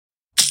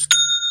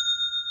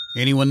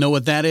Anyone know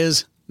what that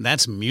is?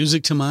 That's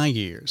music to my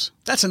ears.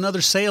 That's another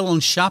sale on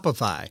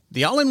Shopify,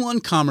 the all-in-one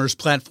commerce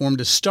platform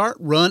to start,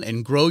 run,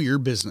 and grow your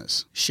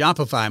business.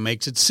 Shopify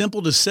makes it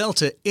simple to sell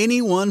to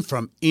anyone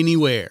from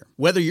anywhere.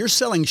 Whether you're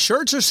selling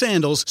shirts or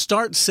sandals,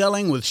 start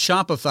selling with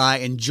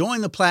Shopify and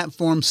join the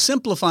platform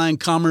simplifying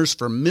commerce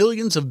for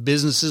millions of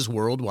businesses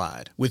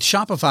worldwide. With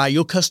Shopify,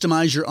 you'll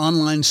customize your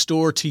online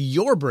store to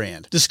your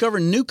brand,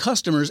 discover new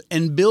customers,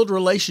 and build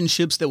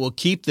relationships that will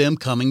keep them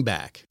coming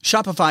back.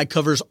 Shopify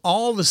covers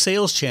all the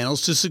sales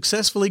channels to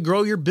successfully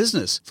grow your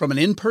business, from an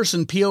in-person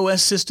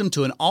POS system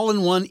to an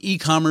all-in-one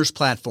e-commerce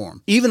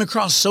platform, even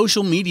across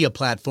social media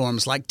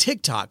platforms like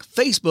TikTok,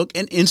 Facebook,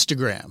 and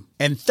Instagram.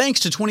 And thanks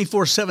to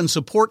 24/7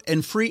 support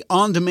and free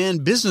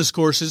on-demand business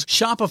courses,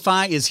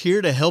 Shopify is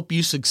here to help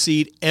you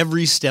succeed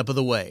every step of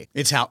the way.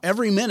 It's how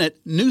every minute,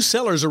 new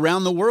sellers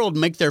around the world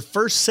make their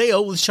first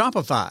sale with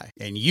Shopify.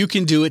 And you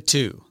can do it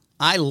too.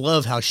 I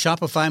love how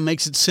Shopify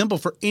makes it simple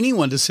for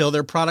anyone to sell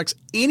their products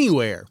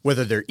anywhere.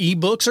 Whether they're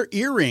ebooks or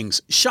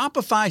earrings,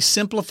 Shopify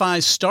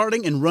simplifies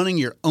starting and running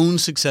your own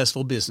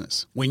successful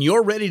business. When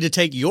you're ready to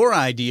take your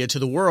idea to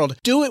the world,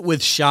 do it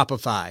with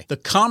Shopify, the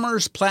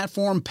commerce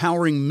platform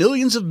powering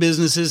millions of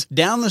businesses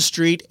down the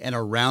street and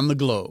around the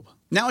globe.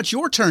 Now it's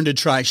your turn to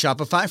try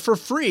Shopify for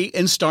free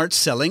and start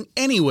selling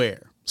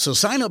anywhere. So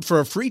sign up for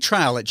a free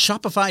trial at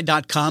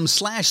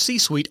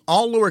shopify.com/C-Suite,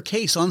 all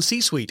lowercase on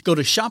C-Suite. Go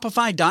to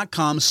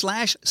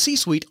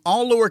shopify.com/C-Suite,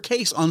 all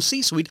lowercase on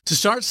C-Suite to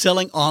start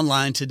selling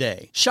online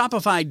today.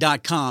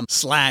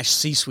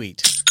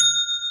 Shopify.com/C-Suite.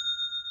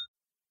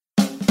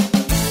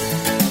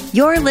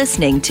 You're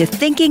listening to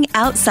Thinking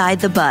Outside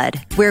the Bud,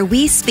 where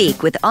we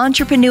speak with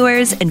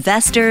entrepreneurs,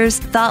 investors,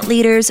 thought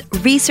leaders,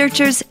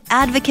 researchers,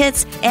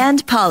 advocates,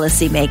 and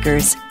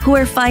policymakers who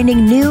are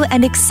finding new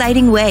and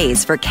exciting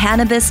ways for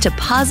cannabis to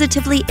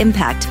positively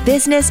impact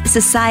business,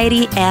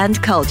 society,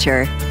 and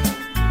culture.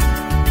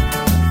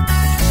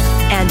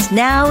 And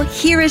now,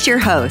 here is your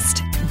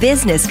host,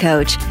 business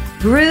coach,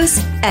 Bruce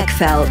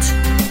Eckfeldt.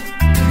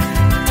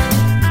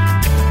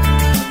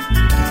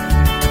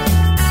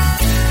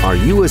 Are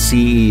you a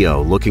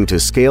CEO looking to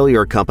scale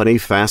your company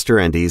faster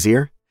and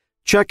easier?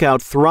 Check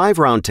out Thrive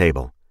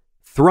Roundtable.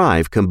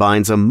 Thrive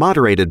combines a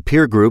moderated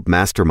peer group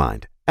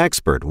mastermind,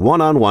 expert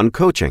one-on-one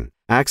coaching,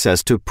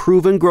 access to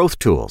proven growth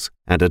tools,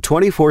 and a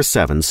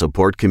 24/7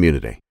 support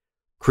community.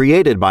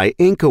 Created by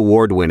Inc.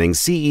 award-winning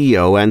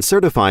CEO and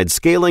certified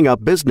scaling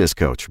up business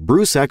coach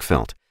Bruce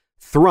Eckfeldt,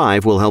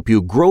 Thrive will help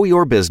you grow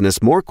your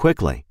business more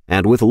quickly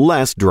and with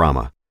less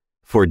drama.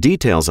 For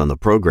details on the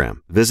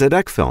program, visit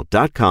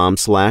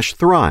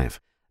eckfeldt.com/thrive.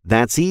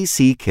 That's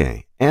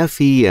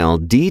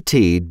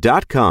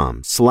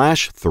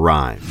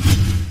ECKFELDT.com/thrive.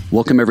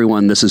 Welcome,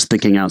 everyone. This is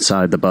Thinking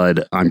Outside the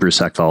Bud. I'm Bruce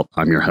Eckfeldt.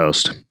 I'm your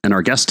host. And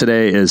our guest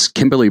today is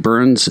Kimberly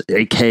Burns,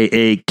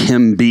 a.k.a.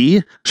 Kim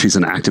B. She's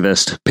an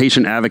activist,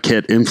 patient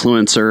advocate,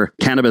 influencer,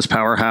 cannabis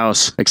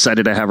powerhouse.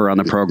 Excited to have her on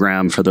the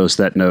program. For those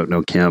that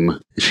know Kim,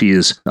 she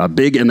is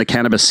big in the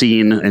cannabis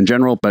scene in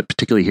general, but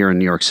particularly here in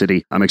New York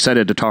City. I'm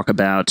excited to talk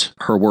about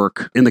her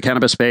work in the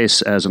cannabis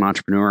space as an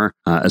entrepreneur,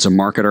 as a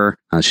marketer.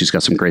 She's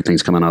got some great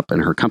things coming up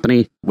in her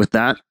company. With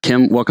that,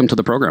 Kim, welcome to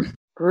the program.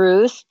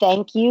 Bruce,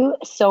 thank you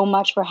so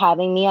much for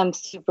having me. I'm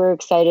super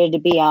excited to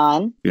be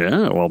on.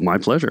 Yeah, well, my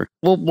pleasure.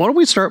 Well, why don't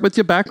we start with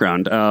your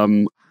background?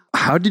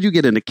 How did you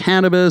get into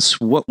cannabis?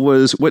 What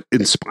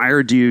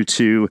inspired you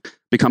to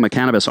become a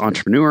cannabis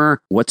entrepreneur?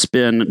 What's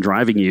been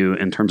driving you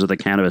in terms of the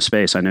cannabis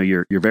space? I know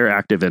you're very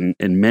active in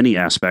many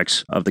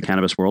aspects of the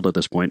cannabis world at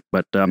this point,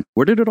 but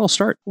where did it all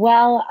start?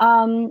 Well,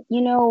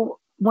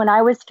 when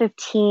I was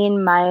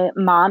 15, my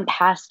mom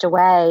passed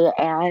away,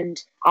 and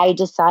I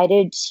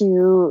decided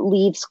to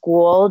leave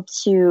school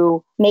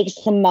to make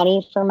some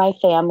money for my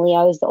family.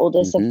 I was the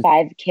oldest of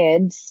 5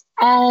 kids.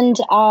 And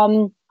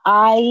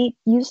I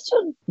used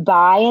to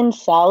buy and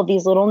sell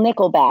these little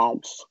nickel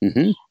bags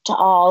to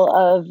all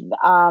of,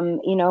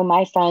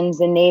 my friends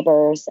and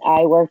neighbors.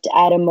 I worked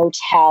at a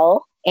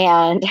motel,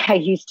 and I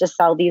used to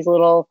sell these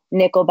little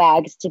nickel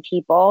bags to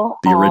people.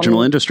 The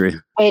original industry.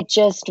 It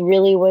just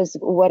really was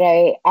what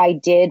I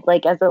did,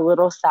 like, as a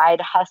little side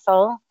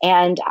hustle.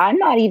 And I'm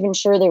not even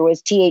sure there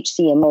was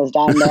THC in those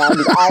dime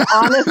bags. I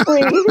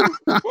honestly...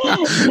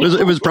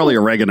 it was probably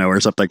oregano or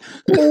something.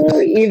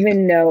 Who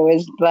even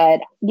knows?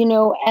 But,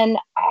 and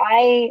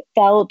I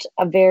felt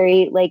a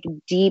very,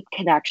 deep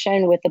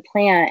connection with the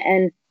plant.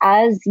 And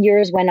as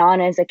years went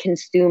on as a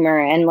consumer,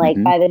 and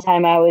by the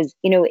time I was,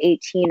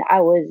 18,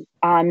 I was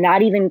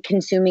not even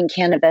consuming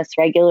cannabis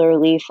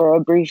regularly for a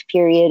brief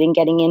period and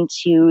getting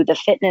into the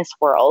fitness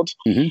world.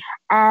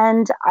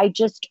 And I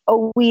just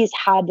always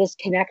had this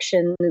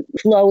connection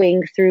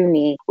flowing through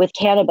me with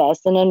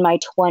cannabis. And in my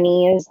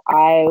 20s,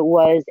 I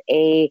was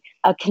a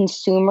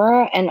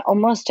consumer and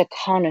almost a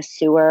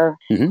connoisseur,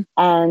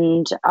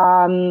 and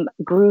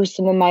grew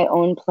some of my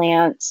own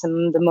plants,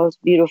 some of the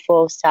most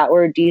beautiful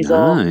sour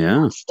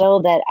diesel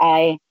still that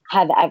I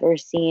have ever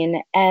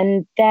seen.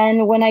 And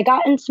then when I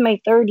got into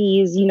my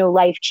 30s,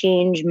 life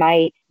changed.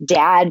 My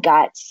dad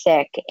got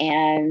sick,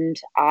 and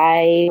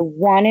I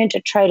wanted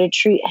to try to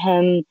treat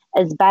him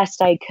as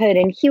best I could.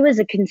 And he was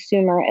a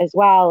consumer as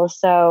well.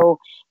 So,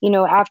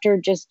 after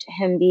just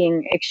him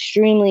being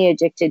extremely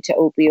addicted to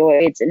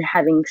opioids and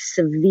having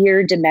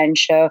severe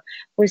dementia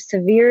with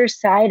severe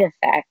side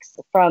effects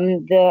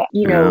from the,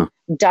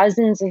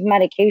 dozens of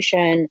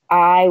medication,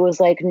 I was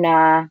like,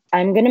 nah,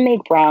 I'm going to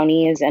make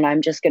brownies and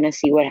I'm just going to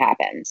see what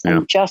happens.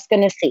 I'm just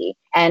going to see.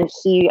 And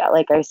he,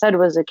 like I said,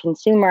 was a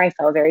consumer. I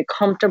felt very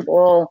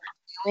comfortable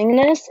doing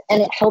this,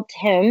 and it helped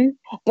him.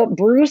 But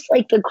Bruce,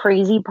 like, the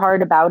crazy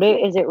part about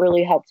it is it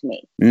really helped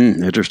me.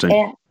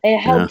 Interesting. It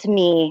helped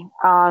me.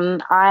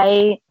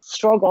 I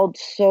struggled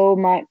so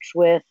much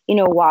with,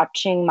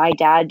 watching my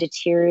dad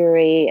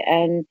deteriorate.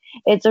 And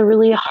it's a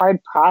really hard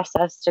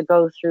process to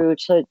go through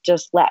to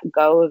just let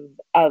go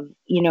of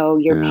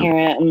your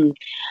parent. And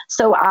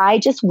so I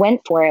just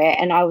went for it,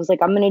 and I was like,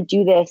 I'm going to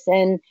do this.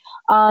 And,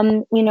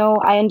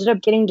 I ended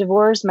up getting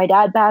divorced. My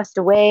dad passed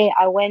away.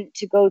 I went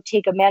to go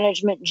take a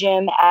management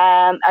gym,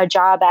 a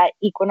job at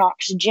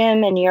Equinox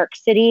Gym in New York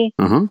City.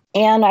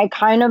 And I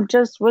kind of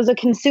just was a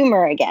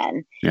consumer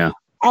again. Yeah.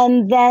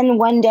 And then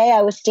one day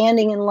I was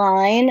standing in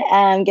line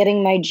and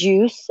getting my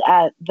juice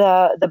at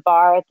the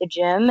bar at the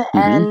gym.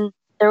 And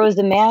there was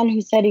a man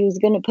who said he was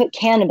going to put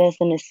cannabis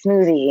in his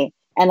smoothie.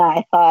 And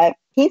I thought,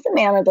 he's a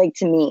man I'd like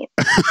to meet.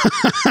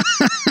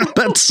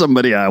 That's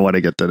somebody I want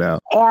to get to know.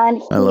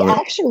 And he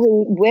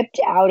actually whipped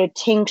out a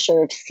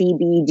tincture of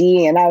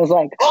CBD. And I was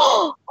like,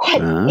 oh,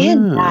 what is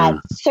that?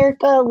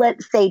 Circa,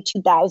 let's say,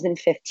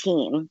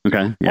 2015.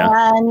 Okay,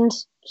 yeah. And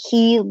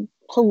he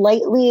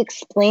politely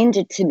explained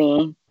it to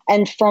me.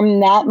 And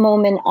from that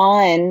moment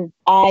on,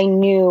 I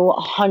knew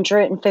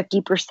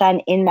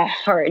 150% in my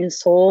heart and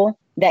soul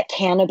that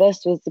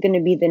cannabis was going to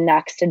be the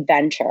next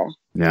adventure.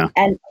 Yeah.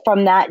 And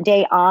from that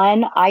day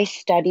on, I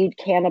studied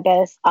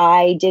cannabis.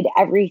 I did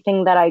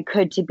everything that I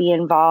could to be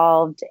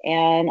involved.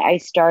 And I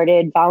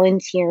started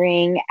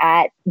volunteering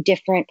at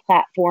different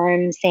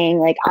platforms saying,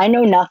 like, I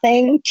know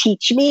nothing,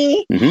 teach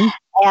me.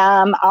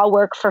 I'll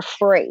work for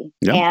free.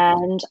 Yep.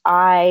 And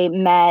I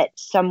met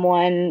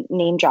someone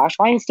named Josh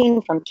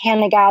Weinstein from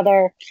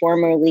CannaGather,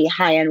 formerly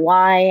High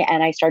NY,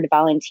 and I started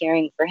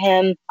volunteering for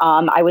him.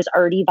 I was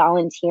already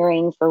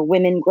volunteering for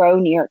Women Grow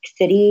New York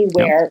City,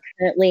 where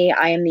currently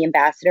I am the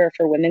ambassador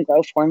for Women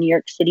Grow for New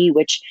York City,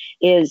 which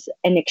is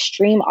an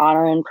extreme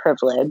honor and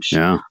privilege.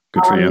 Yeah.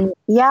 Good for you.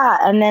 Yeah.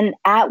 And then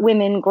at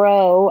Women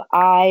Grow,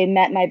 I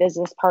met my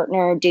business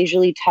partner,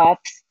 Dejalie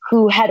Tufts,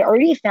 who had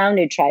already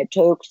founded Tribe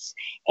Tokes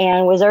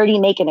and was already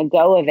making a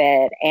go of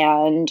it.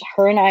 And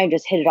her and I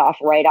just hit it off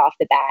right off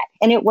the bat.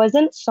 And it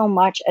wasn't so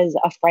much as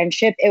a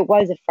friendship. It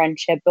was a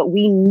friendship, but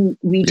we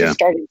just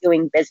started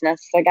doing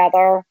business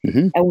together.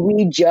 And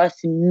we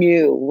just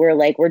knew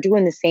we're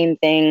doing the same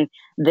thing.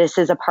 This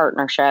is a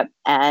partnership.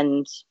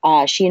 And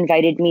she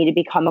invited me to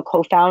become a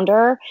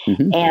co-founder.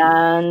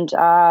 And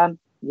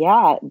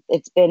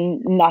it's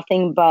been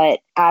nothing but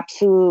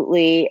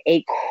absolutely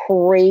a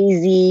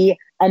crazy,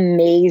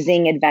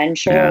 amazing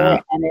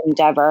adventure and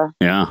endeavor.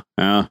 Yeah.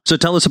 So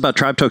tell us about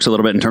Tribe Tokes a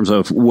little bit in terms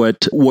of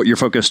what you're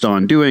focused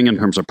on doing in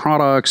terms of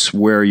products,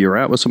 where you're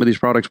at with some of these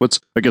products.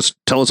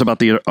 Tell us about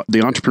the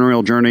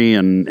entrepreneurial journey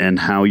and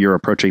how you're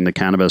approaching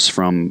cannabis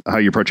from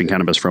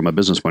a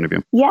business point of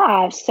view.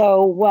 Yeah.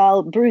 So,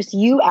 well, Bruce,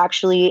 you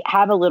actually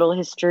have a little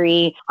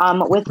history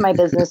with my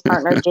business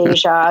partner,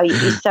 Deja.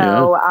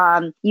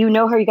 So, you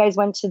know her, you guys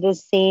went to the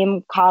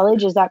same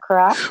college. Is that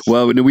correct?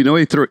 Well, we know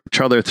each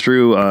other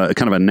through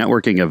kind of a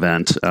networking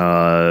event,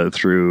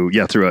 through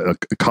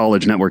a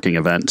college networking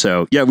event.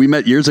 So we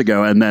met years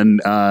ago, and then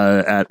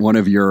at one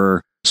of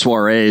your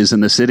soirees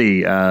in the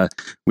city,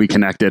 we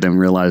connected and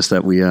realized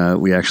that we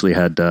actually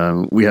had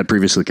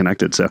previously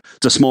connected. So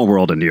it's a small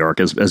world in New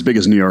York, as big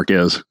as New York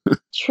is.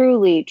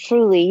 Truly,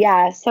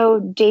 yeah. So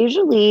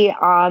Dejalie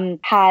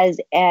has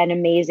an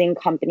amazing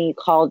company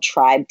called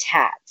Tribe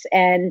Tats,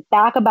 and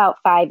back about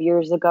 5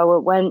 years ago,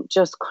 it went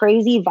just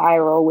crazy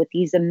viral with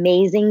these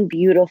amazing,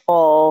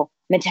 beautiful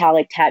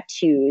metallic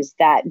tattoos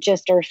that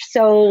just are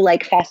so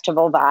like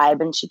festival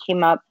vibe. And she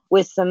came up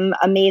with some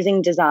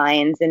amazing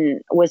designs and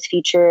was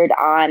featured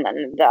on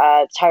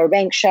the Tyra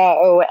Banks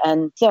show.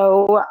 And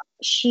so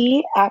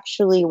she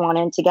actually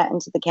wanted to get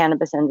into the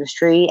cannabis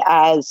industry,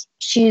 as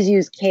she's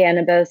used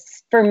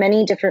cannabis for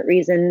many different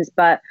reasons,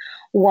 but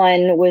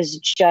one was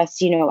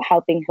just,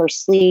 helping her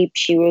sleep.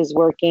 She was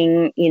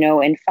working,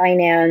 in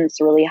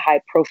finance, really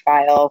high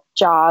profile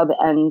job.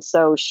 And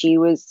so she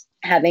was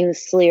having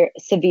severe,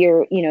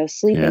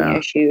 sleeping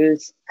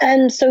issues.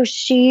 And so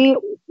she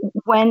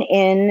went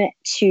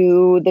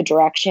into the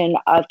direction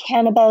of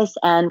cannabis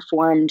and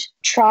formed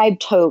Tribe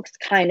Tokes,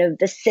 kind of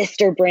the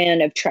sister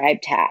brand of Tribe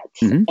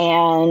Tats.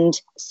 And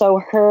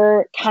so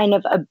her kind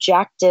of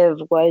objective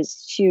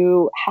was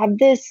to have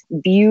this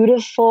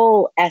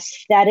beautiful,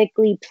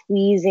 aesthetically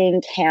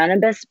pleasing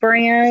cannabis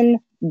brand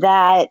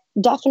that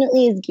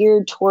definitely is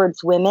geared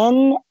towards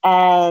women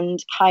and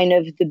kind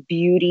of the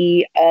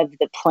beauty of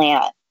the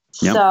plant.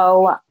 Yep.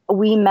 So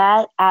we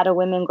met at a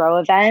Women Grow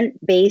event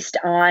based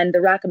on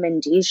the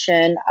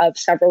recommendation of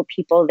several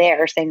people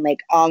there saying like,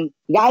 you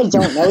guys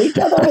don't know each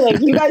other. Like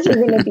you guys are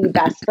going to be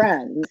best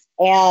friends.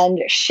 And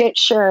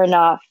sure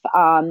enough,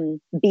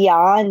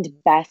 beyond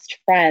best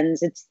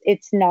friends,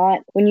 it's not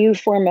when you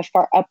form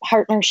a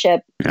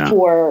partnership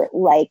for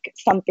like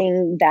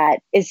something that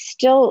is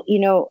still,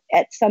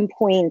 at some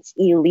points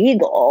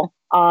illegal.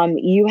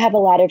 You have a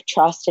lot of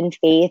trust and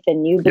faith,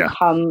 and you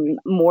become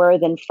more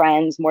than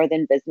friends, more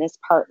than business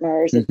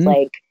partners. It's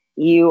like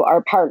you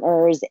are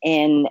partners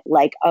in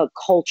like a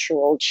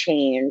cultural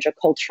change, a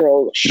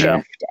cultural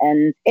shift.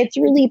 And it's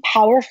really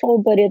powerful,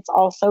 but it's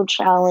also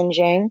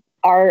challenging.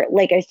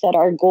 Like I said,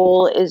 our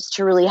goal is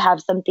to really have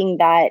something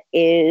that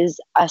is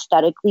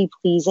aesthetically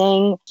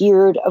pleasing,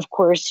 geared, of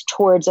course,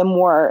 towards a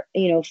more,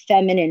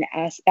 feminine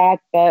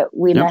aspect, but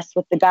we mess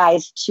with the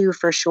guys too,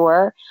 for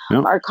sure.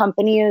 Our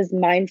company is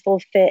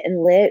Mindful Fit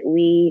and Lit.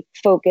 We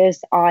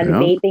focus on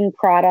vaping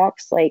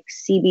products like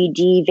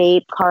CBD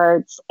vape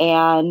carts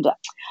and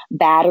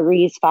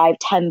batteries,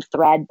 510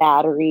 thread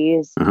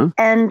batteries.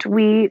 And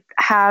we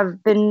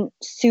have been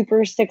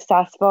super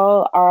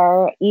successful.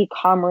 Our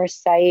e-commerce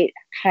site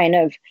kind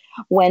of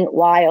went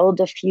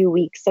wild a few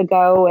weeks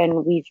ago,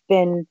 and we've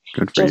been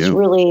just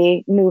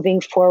really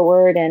moving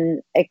forward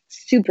and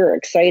super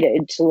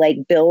excited to like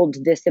build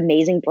this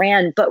amazing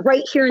brand, but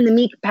right here in the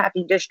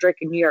Meatpacking District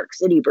in New York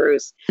City,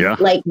 Bruce.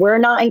 Like we're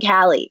not in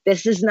Cali.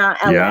 This is not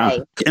LA.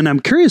 And I'm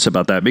curious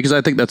about that because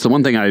I think that's the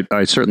one thing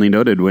I certainly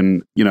noted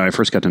when, I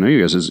first got to know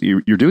you guys is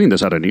you're doing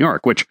this out of New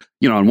York, which,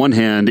 on one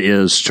hand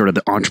is sort of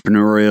the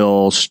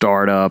entrepreneurial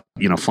startup,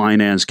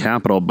 finance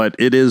capital, but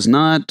it is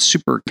not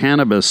super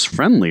cannabis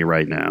friendly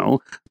right now.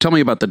 Tell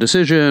me about the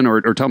decision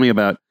or tell me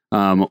about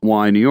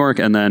why New York,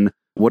 and then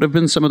what have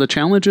been some of the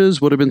challenges?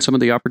 What have been some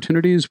of the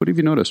opportunities? What have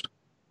you noticed?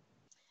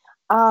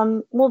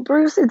 Well,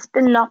 Bruce, it's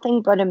been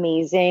nothing but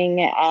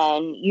amazing.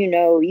 And,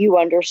 you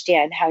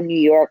understand how New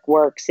York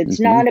works. It's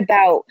not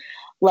about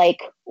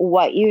like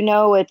what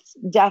it's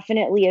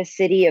definitely a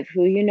city of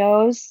who you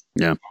knows.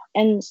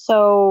 And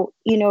so,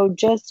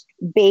 just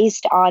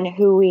based on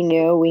who we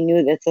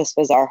knew that this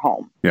was our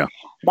home.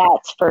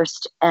 That's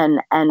first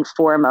and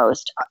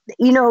foremost.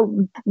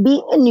 Being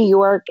in New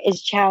York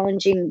is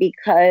challenging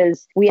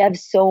because we have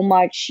so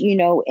much,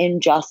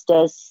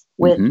 injustice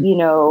with,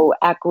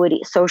 equity,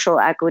 social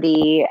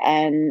equity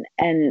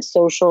and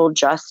social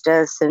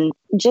justice, and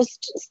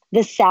just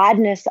the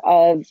sadness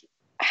of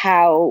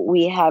how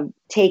we have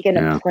taken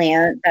a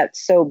plant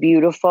that's so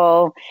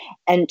beautiful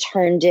and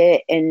turned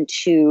it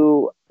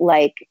into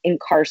like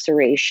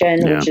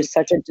incarceration, which is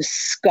such a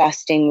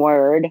disgusting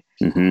word.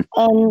 And,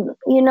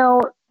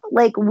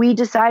 like we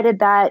decided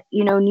that,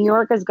 New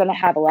York is going to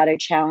have a lot of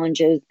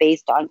challenges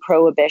based on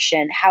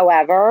prohibition.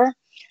 However,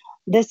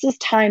 this is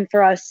time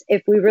for us.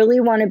 If we really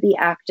want to be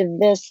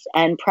activists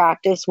and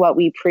practice what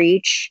we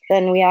preach,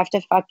 then we have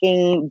to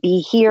fucking be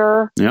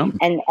here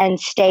and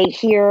stay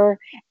here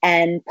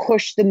and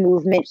push the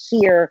movement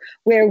here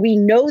where we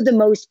know the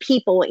most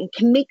people and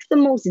can make the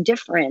most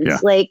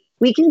difference. Like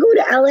we can go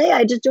to LA.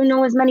 I just don't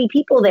know as many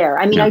people there.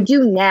 I mean, I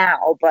do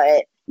now,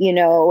 but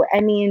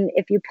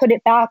if you put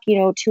it back,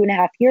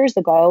 2.5 years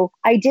ago,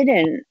 I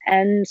didn't.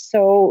 And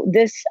so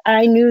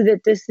I knew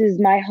that this is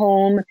my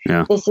home.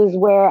 This is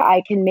where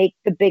I can make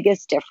the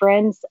biggest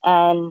difference,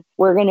 and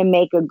we're going to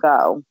make a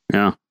go.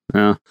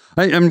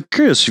 I'm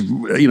curious,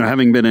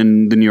 having been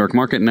in the New York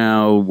market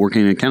now,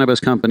 working in a cannabis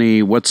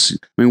company, what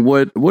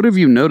have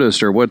you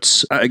noticed, or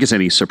what's, I guess,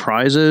 any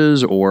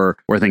surprises or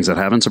things that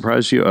haven't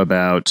surprised you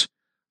about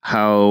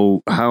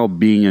how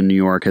being in New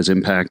York has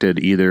impacted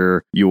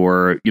either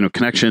your,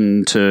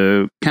 connection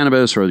to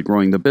cannabis or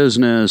growing the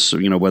business,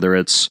 whether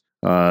it's,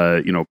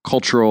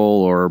 cultural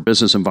or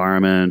business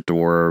environment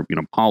or,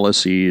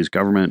 policies,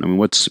 government? I mean,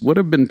 what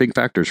have been big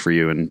factors for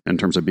you in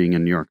terms of being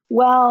in New York?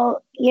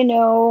 Well,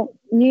 New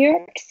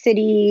York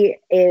City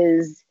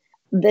is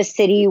the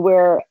city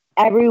where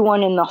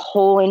everyone in the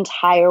whole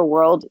entire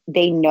world,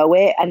 they know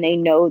it, and they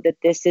know that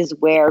this is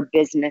where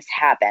business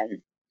happens.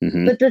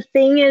 But the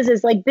thing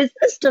is like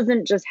business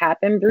doesn't just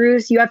happen,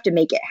 Bruce. You have to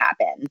make it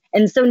happen.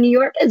 And so New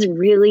York is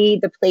really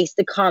the place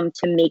to come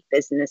to make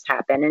business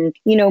happen. And,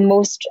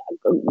 most,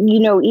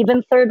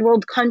 even third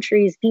world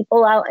countries,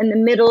 people out in the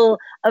middle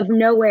of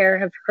nowhere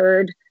have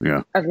heard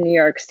of New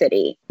York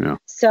City.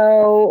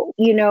 So,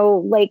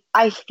 like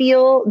I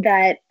feel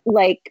that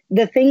like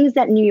the things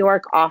that New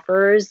York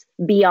offers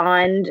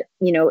beyond,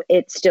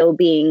 it still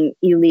being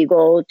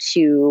illegal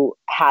to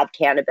have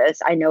cannabis.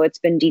 I know it's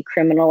been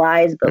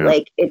decriminalized, but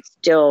like it's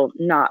still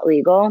not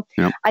legal.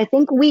 I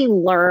think we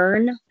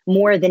learn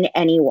more than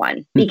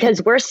anyone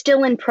because we're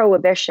still in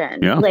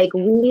prohibition. Like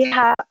we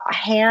have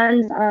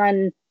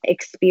hands-on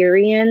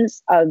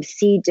experience of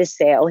seed to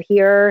sale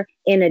here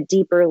in a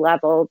deeper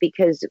level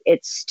because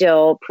it's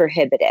still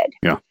prohibited.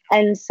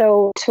 And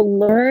so to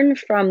learn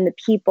from the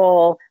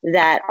people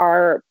that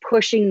are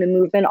pushing the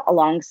movement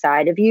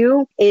alongside of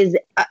you is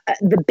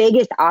the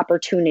biggest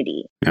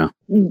opportunity.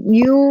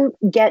 You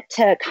get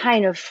to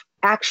kind of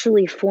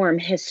actually form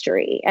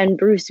history. And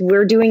Bruce,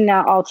 we're doing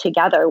that all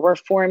together. We're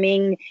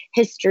forming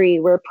history.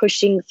 We're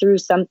pushing through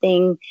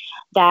something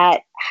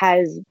that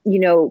has,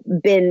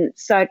 been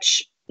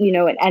such,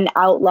 an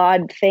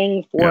outlawed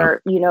thing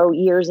for,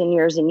 years and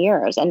years and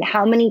years. And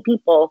how many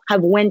people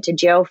have went to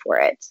jail for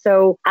it?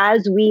 So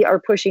as we are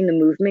pushing the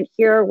movement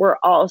here, we're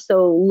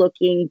also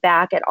looking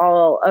back at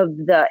all of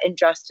the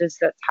injustice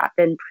that's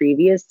happened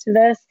previous to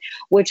this,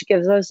 which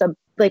gives us a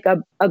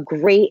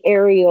great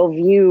aerial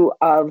view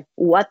of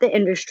what the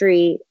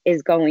industry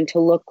is going to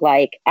look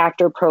like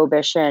after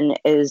prohibition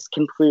is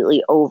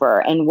completely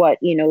over, and what,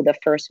 the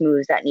first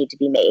moves that need to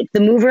be made. The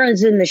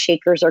movers and the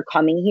shakers are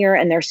coming here,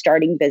 and they're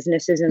starting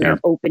businesses and they're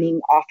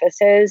opening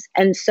offices.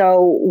 And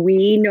so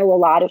we know a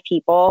lot of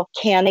people.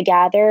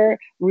 CannaGather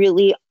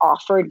really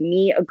offered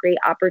me a great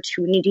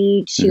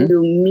opportunity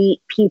to meet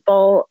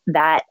people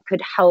that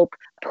could help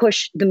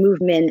push the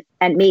movement,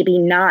 and maybe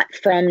not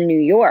from New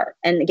York,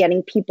 and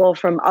getting people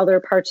from other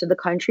parts of the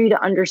country to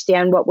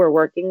understand what we're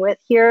working with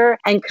here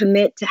and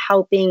commit to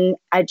helping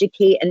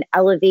educate and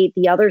elevate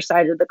the other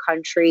side of the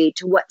country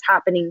to what's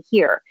happening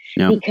here.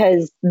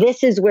 Because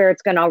this is where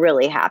it's going to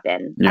really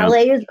happen.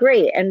 LA is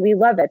great and we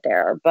love it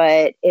there,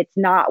 but it's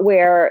not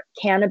where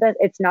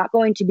it's not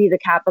going to be the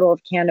capital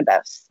of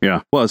cannabis.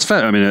 Yeah. Well, it's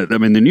I mean,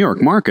 the New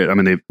York market, I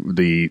mean,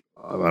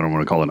 I don't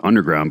want to call it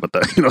underground, but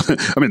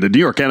the New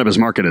York cannabis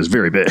market is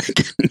very big.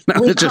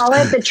 We call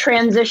it the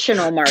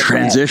transitional market.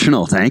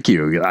 Transitional. Thank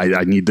you.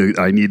 I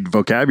need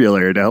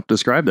vocabulary to help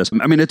describe this.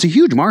 I mean, it's a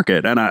huge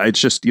market, and it's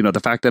just, the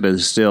fact that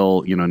it's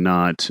still,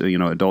 not,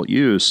 adult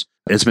use.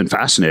 It's been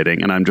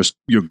fascinating, and I'm just,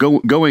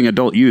 going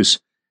adult use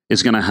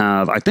is going to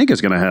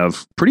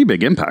have pretty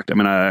big impact. I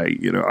mean,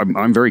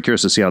 I'm very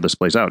curious to see how this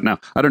plays out. Now,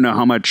 I don't know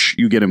how much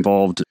you get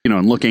involved,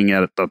 in looking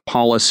at the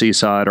policy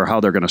side or how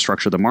they're going to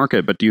structure the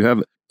market, but do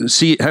you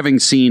having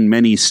seen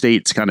many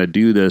states kind of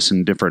do this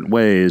in different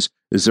ways,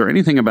 is there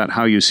anything about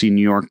how you see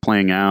New York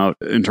playing out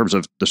in terms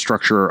of the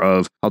structure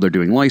of how they're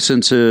doing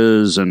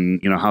licenses and,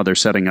 how they're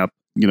setting up,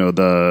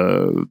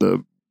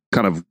 the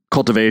kind of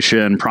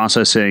cultivation,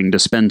 processing,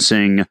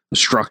 dispensing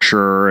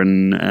structure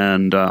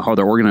and how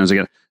they're organizing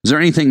it? Is there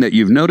anything that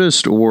you've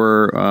noticed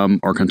or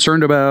are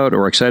concerned about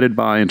or excited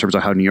by in terms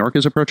of how New York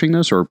is approaching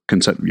this, or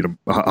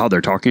how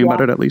they're talking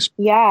about it at least?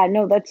 Yeah,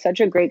 no, that's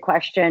such a great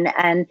question.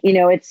 And,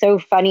 it's so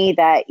funny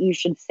that you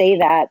should say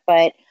that,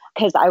 but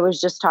because I was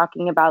just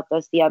talking about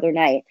this the other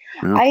night.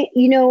 Yeah.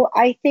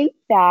 I think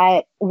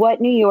that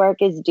what New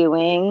York is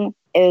doing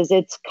is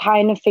it's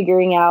kind of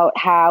figuring out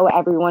how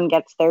everyone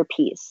gets their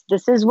piece.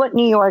 This is what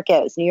New York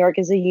is. New York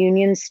is a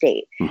union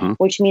state,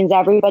 which means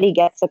everybody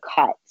gets a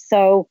cut.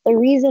 So the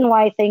reason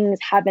why things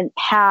haven't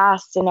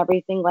passed and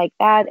everything like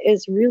that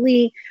is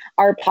really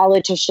our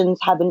politicians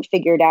haven't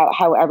figured out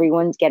how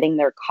everyone's getting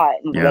their cut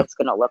and what it's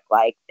going to look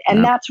like.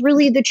 And that's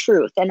really the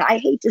truth. And I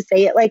hate to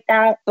say it like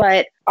that,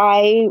 but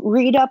I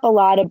read up a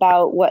lot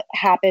about what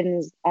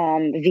happens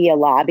via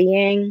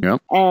lobbying.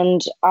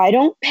 And I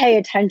don't pay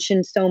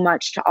attention so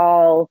much to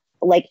all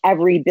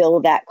every bill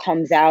that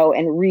comes out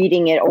and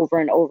reading it over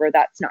and over.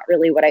 That's not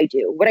really what I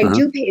do. What I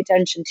do pay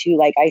attention to,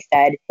 like I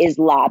said, is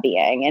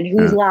lobbying and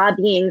who's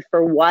lobbying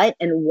for what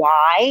and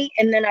why.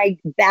 And then I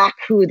back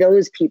who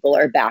those people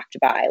are backed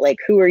by. Like,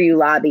 who are you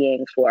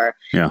lobbying for?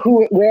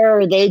 Where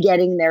are they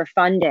getting their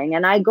funding?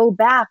 And I go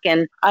back,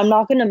 and I'm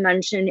not going to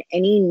mention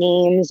any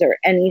names or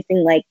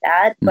anything like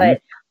that,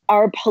 but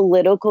our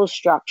political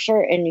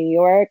structure in New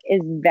York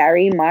is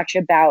very much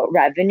about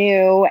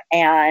revenue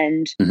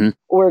and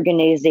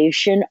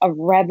organization of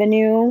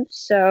revenue.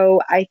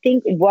 So I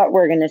think what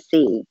we're going to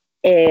see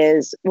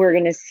is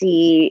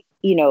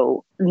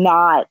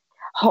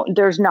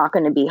there's not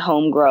going to be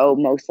home grow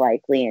most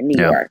likely in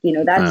New York.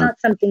 That's not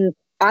something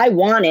I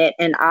want it.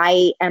 And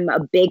I am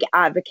a big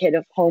advocate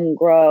of home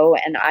grow.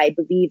 And I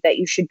believe that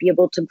you should be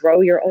able to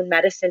grow your own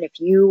medicine if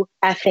you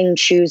effing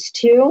choose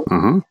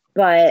to.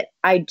 But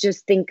I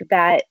just think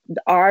that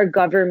our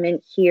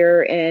government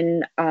here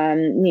in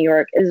New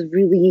York is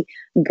really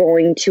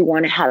going to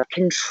want to have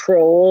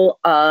control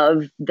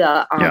of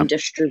the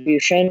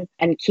distribution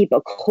and keep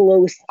a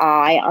close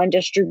eye on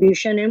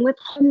distribution. And with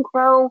home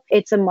grow,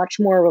 it's a much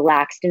more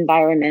relaxed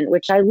environment,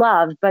 which I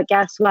love. But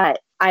guess what?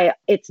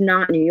 It's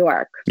not New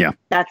York.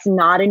 That's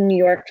not a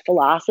New York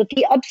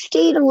philosophy.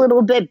 Upstate a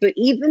little bit, but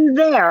even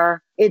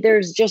there,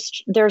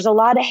 there's a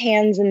lot of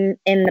hands in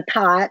the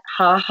pot.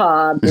 Ha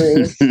ha,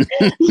 Bruce.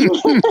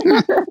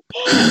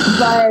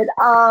 But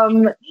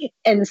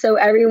and so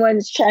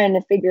everyone's trying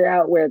to figure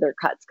out where their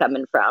cut's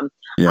coming from.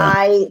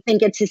 I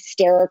think it's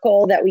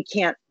hysterical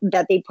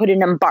that they put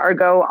an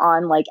embargo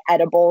on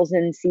edibles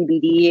and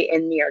CBD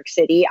in New York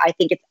City. I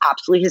think it's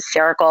absolutely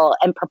hysterical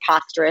and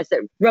preposterous.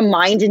 It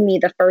reminded me,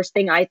 the first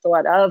thing I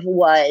thought of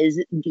was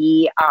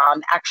the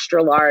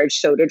extra large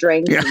soda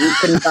drinks you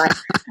can buy.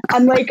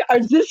 I'm like,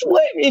 is this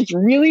what it's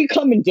really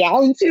coming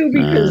down to,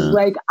 because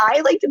like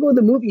I like to go to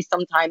the movies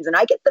sometimes and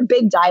I get the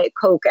big Diet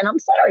Coke, and I'm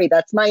sorry,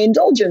 that's my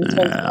indulgence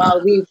once in a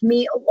while. Leave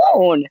me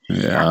alone.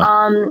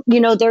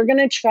 They're going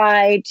to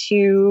try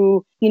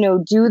to,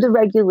 do the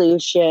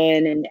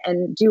regulation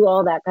and do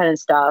all that kind of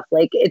stuff.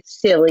 Like,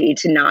 it's silly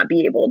to not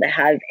be able to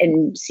have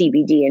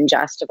CBD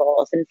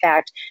ingestibles. In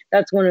fact,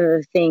 that's one of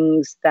the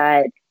things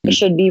that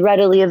should be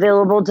readily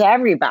available to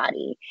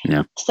everybody.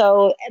 Yeah.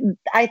 So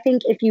I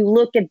think if you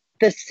look at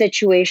the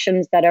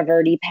situations that have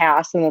already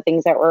passed and the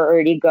things that are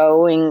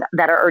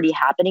already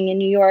happening in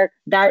New York,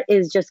 that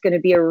is just going to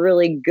be a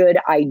really good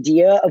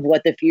idea of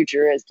what the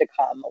future is to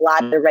come. A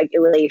lot of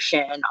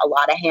regulation, a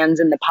lot of hands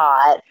in the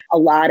pot, a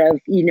lot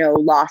of,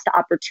 lost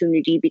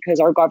opportunity,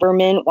 because our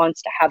government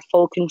wants to have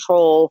full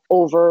control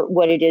over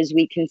what it is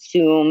we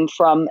consume,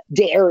 from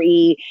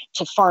dairy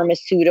to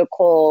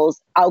pharmaceuticals,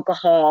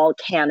 alcohol,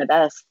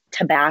 cannabis,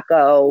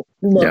 tobacco.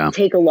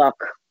 Take a look.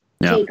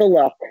 Yeah. Take a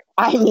look.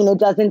 I mean, it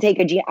doesn't take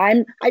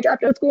I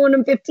dropped out of school when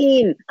I'm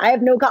 15. I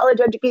have no college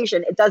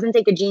education. It doesn't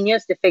take a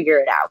genius to figure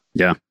it out.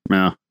 Yeah.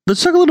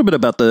 Let's talk a little bit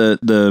about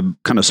the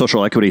kind of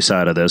social equity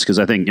side of this, because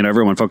I think,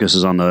 everyone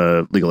focuses on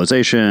the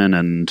legalization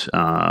and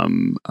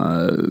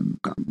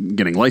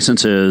getting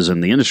licenses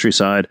and the industry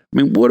side.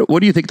 I mean, what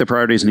do you think the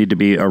priorities need to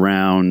be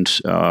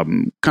around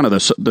kind of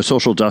the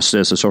social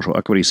justice, the social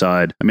equity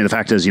side? I mean, the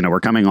fact is, we're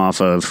coming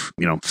off of,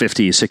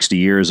 50, 60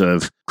 years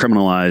of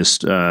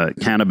criminalized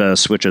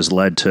cannabis, which has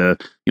led to,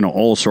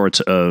 all sorts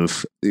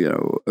of,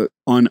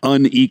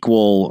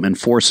 unequal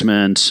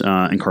enforcement,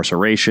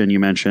 incarceration, you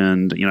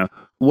mentioned,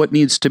 what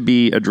needs to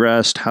be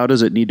addressed? How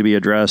does it need to be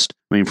addressed?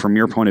 I mean, from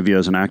your point of view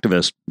as an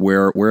activist,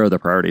 where are the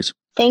priorities?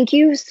 Thank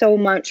you so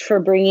much for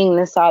bringing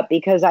this up,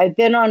 because I've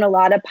been on a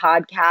lot of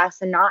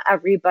podcasts and not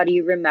everybody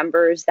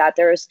remembers that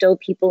there are still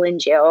people in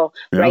jail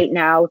right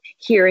now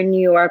here in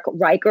New York,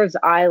 Rikers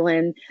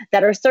Island,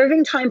 that are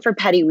serving time for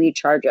petty weed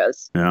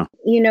charges. Yeah.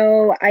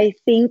 I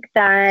think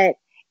that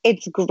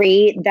it's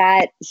great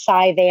that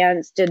Cy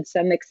Vance did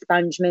some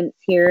expungements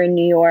here in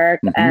New York,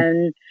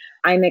 and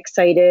I'm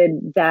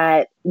excited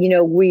that,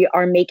 we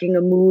are making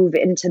a move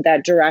into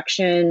that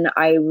direction.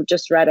 I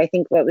just read, I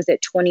think,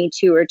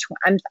 22 or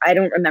I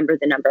don't remember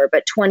the number,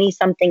 but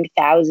 20-something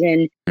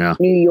thousand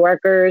New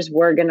Yorkers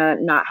were going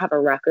to not have a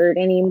record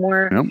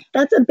anymore. Yep.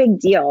 That's a big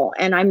deal.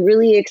 And I'm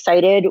really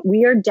excited.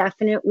 We are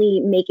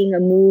definitely making a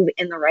move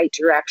in the right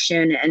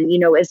direction. And,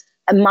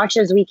 as much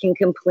as we can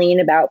complain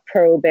about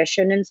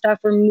prohibition and stuff,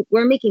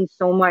 we're making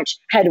so much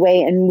headway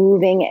and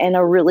moving in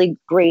a really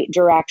great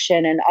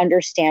direction, and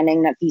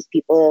understanding that these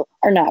people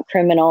are not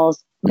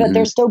criminals, but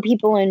there's still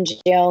people in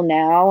jail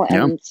now.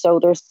 And so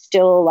there's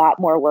still a lot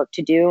more work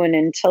to do. And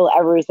until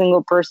every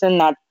single person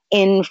that's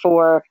in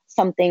for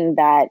something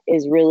that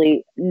is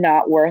really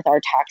not worth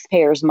our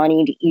taxpayers'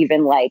 money to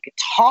even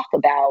talk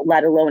about,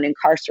 let alone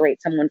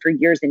incarcerate someone for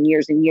years and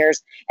years and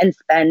years and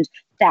spend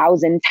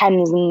thousands,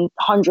 tens and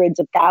hundreds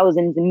of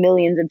thousands and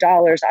millions of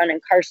dollars on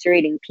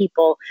incarcerating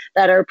people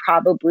that are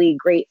probably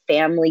great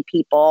family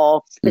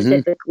people,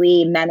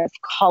 specifically men of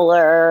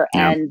color.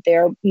 And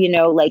they're,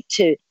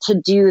 to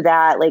do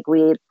that,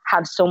 we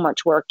have so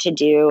much work to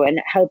do,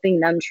 and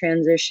helping them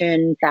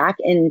transition back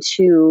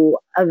into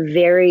a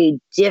very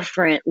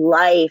different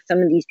life. Some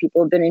of these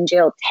people have been in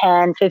jail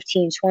 10,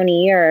 15,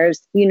 20 years,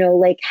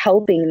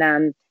 helping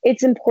them.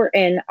 It's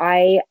important.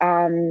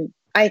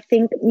 I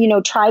think,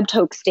 Tribe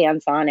Toke's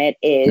stance on it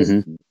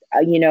is,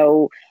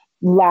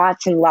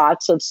 lots and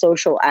lots of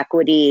social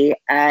equity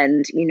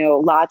and,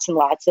 lots and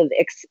lots of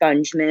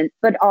expungement,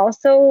 but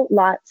also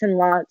lots and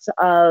lots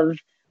of,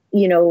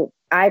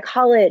 I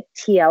call it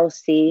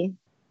TLC.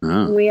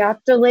 Oh. We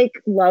have to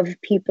love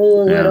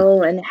people a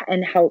little and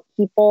help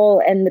people.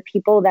 And the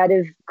people that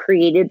have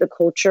created the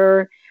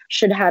culture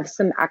should have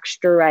some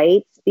extra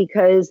rights,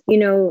 because,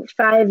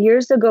 5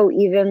 years ago,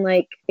 even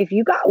if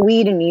you got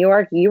weed in New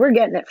York, you were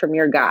getting it from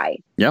your guy.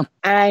 Yeah.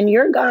 And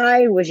your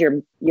guy was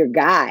your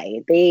guy.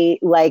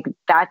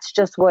 That's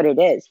just what it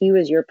is. He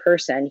was your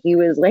person. He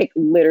was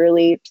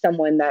literally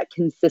someone that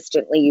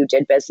consistently you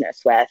did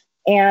business with.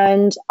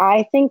 And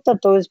I think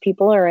that those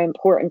people are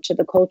important to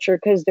the culture,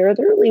 because they're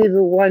really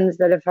the ones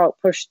that have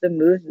helped push the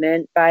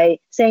movement by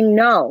saying,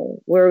 no,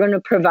 we're going to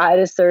provide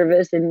a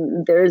service,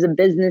 and there's a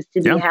business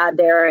to be had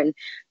there. And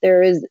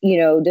there is,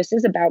 this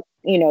is about,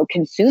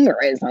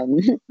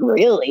 consumerism,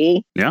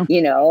 really,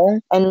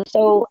 and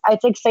so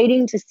it's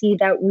exciting to see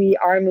that we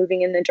are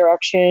moving in the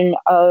direction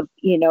of,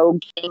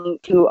 getting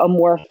to a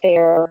more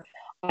fair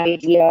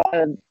idea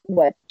of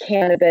what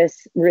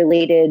cannabis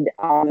related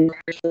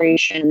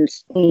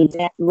incarcerations needs,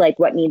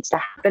 what needs to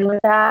happen with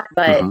that.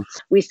 But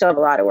we still have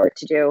a lot of work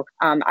to do.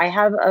 I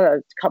have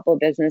a couple of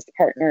business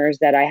partners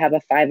that I have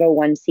a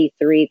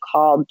 501c3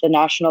 called the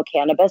National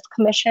Cannabis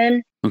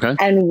Commission. Okay.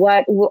 And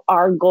what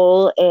our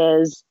goal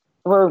is,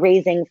 we're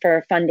raising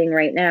for funding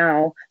right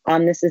now.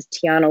 This is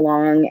Tiana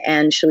Long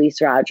and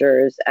Shalise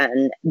Rogers,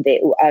 and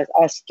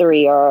us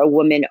three are a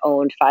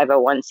woman-owned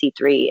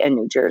 501c3 in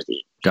New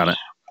Jersey. Got it.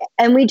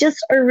 And we just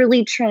are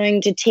really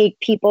trying to take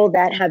people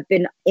that have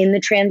been in the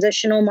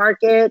transitional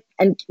market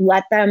and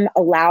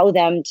allow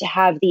them to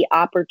have the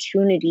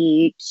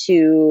opportunity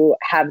to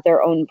have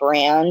their own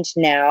brand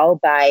now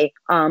by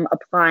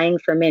applying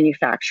for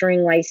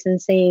manufacturing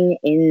licensing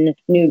in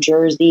New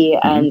Jersey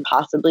and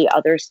possibly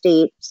other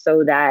states,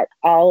 so that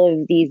all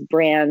of these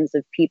brands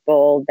of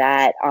people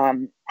that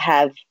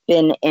have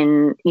been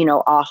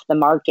off the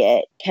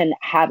market can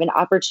have an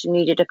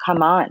opportunity to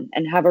come on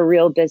and have a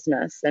real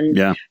business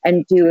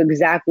and do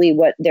exactly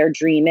what their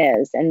dream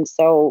is. And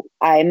so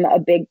I'm a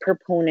big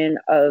proponent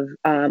of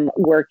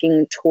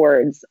working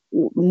towards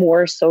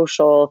more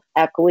social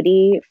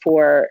equity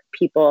for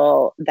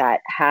people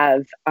that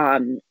have,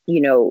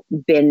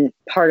 been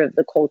part of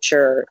the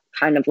culture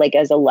kind of like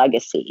as a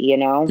legacy,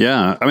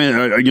 Yeah. I mean,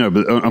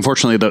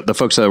 unfortunately, the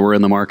folks that were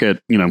in the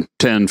market,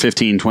 10,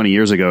 15, 20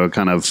 years ago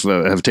kind of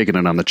have taken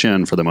it on the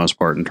chin for the most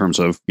part in terms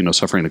of,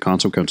 suffering the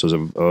consequences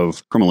of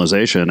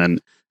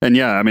criminalization. And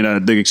yeah, I mean,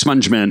 the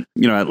expungement,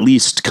 at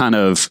least kind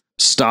of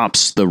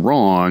stops the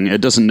wrong.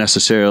 It doesn't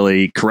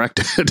necessarily correct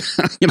it.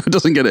 It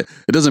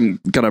doesn't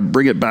kind of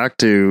bring it back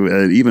to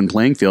an even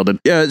playing field. And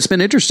yeah, it's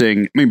been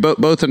interesting. I mean,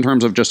 both in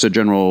terms of just a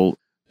general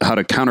how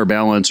to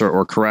counterbalance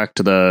or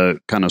correct the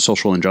kind of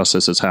social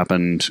injustice that's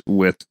happened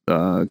with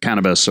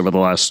cannabis over the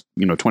last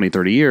 20,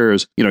 30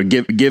 years,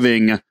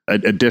 giving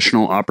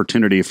additional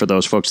opportunity for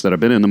those folks that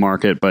have been in the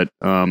market, but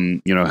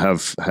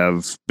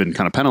have been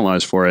kind of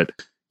penalized for it,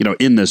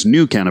 in this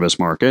new cannabis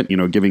market,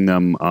 giving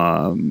them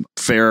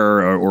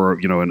fair or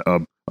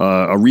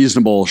a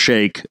reasonable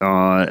shake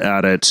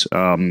at it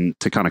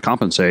to kind of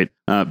compensate.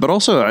 But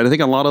also, I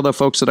think a lot of the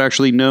folks that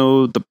actually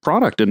know the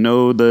product and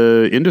know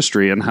the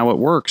industry and how it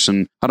works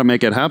and how to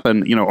make it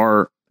happen,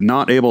 are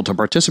not able to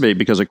participate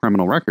because of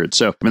criminal records.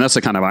 So, I mean, that's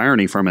the kind of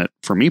irony from it.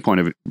 From my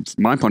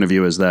point of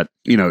view is that,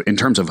 in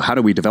terms of how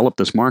do we develop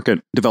this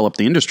market, develop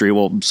the industry?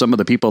 Well, some of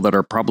the people that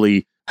are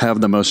probably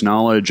have the most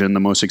knowledge and the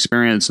most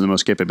experience and the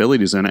most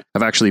capabilities in it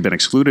have actually been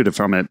excluded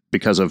from it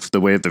because of the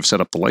way they've set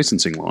up the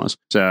licensing laws.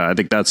 So I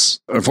think that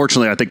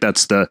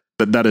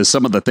is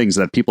some of the things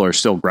that people are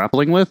still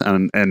grappling with.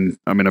 And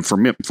I mean,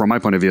 from my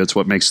point of view, it's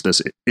what makes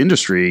this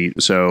industry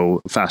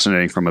so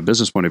fascinating from a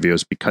business point of view,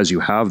 is because you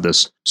have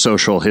this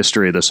social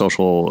history, the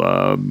social,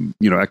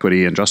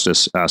 equity and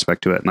justice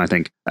aspect to it. And I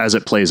think as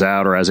it plays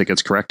out or as it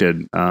gets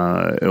corrected,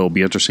 it'll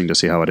be interesting to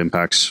see how it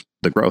impacts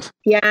the growth.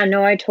 Yeah,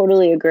 no, I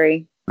totally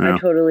agree. Yeah. I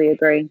totally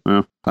agree.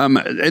 Yeah.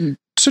 And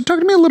so talk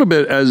to me a little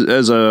bit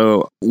as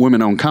a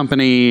women-owned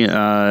company,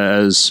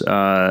 how does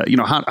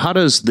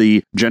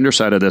the gender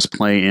side of this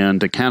play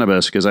into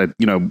cannabis? Because I've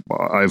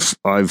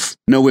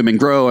know Women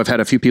Grow. I've had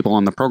a few people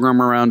on the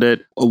program around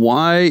it.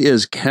 Why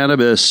is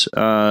cannabis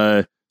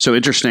so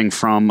interesting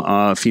from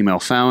a female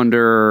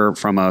founder,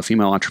 from a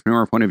female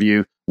entrepreneur point of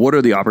view? What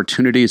are the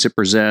opportunities it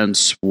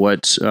presents?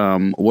 What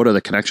are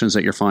the connections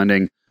that you're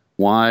finding?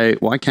 Why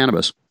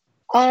cannabis?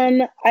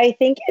 I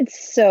think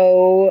it's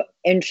so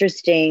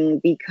interesting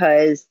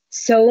because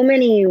so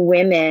many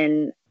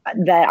women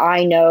that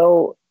I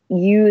know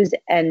use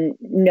and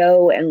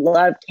know and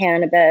love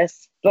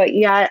cannabis, but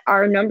yet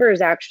our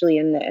numbers actually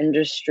in the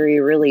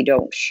industry really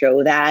don't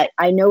show that.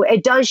 I know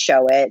it does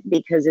show it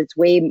because it's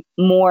way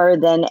more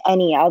than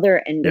any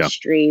other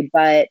industry,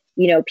 but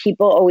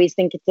people always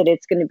think that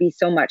it's going to be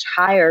so much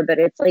higher, but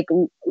it's like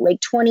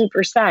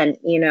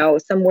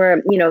 20%,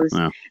 somewhere,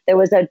 There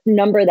was a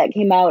number that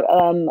came out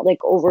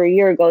over a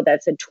year ago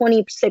that said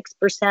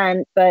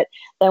 26%, but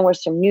then were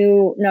some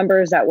new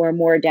numbers that were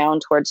more down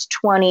towards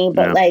 20,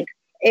 but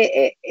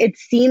it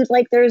seems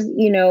like there's,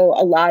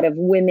 a lot of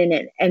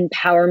women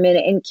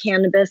empowerment in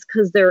cannabis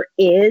because there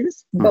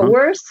is, but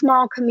we're a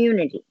small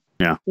community.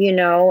 Yeah.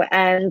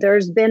 And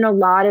there's been a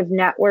lot of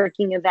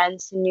networking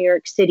events in New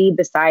York City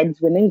besides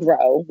Women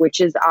Grow, which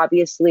is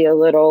obviously a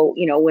little,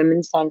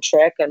 women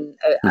centric and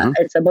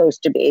it's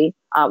supposed to be.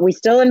 We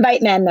still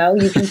invite men, though.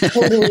 You can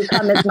totally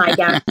come as my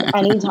guest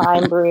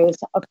anytime, Bruce,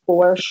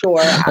 for sure.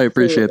 Absolutely. I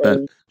appreciate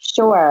that.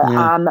 Sure.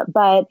 Yeah.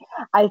 But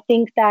I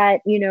think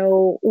that,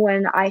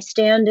 when I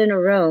stand in a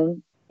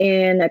room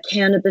in a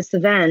cannabis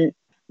event,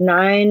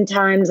 9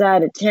 times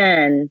out of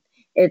 10,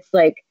 it's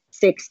like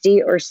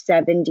 60 or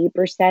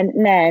 70%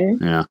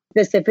 men,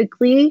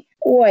 specifically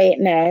white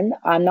men.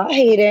 I'm not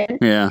hating.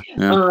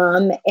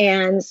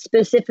 And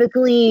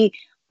specifically,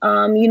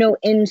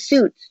 in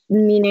suits,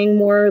 meaning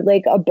more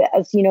like a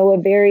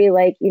very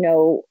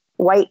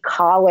white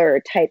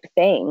collar type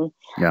thing.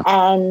 Yeah.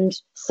 And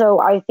so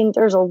I think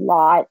there's a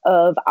lot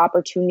of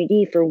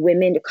opportunity for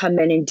women to come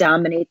in and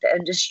dominate the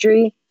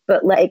industry.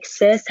 But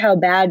sis, how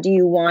bad do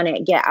you want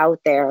to get out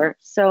there?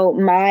 So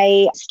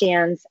my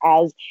stance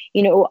as,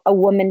 a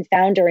woman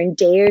founder in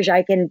Dej,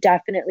 I can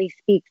definitely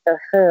speak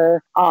for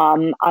her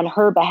on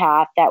her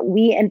behalf that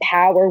we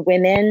empower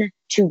women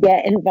to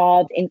get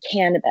involved in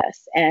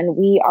cannabis. And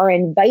we are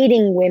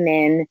inviting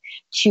women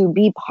to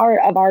be part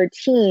of our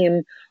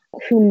team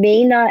who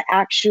may not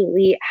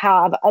actually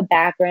have a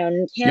background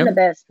in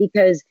cannabis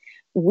because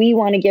we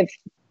want to give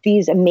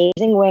these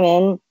amazing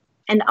women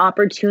an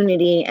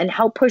opportunity and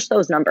help push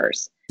those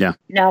numbers. Yeah.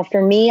 Now,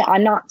 for me,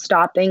 I'm not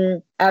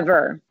stopping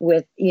ever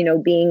with,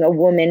 being a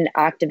woman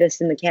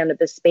activist in the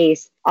cannabis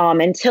space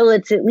until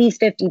it's at least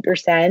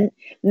 50%.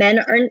 Men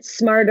aren't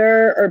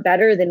smarter or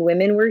better than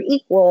women. We're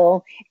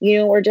equal,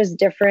 we're just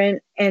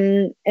different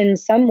in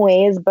some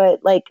ways, but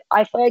like,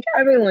 I feel like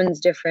everyone's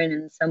different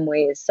in some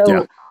ways.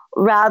 So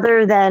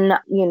rather than,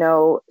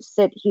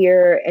 sit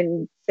here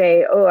and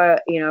say, I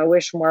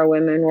wish more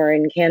women were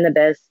in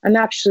cannabis, I'm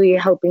actually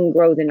helping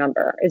grow the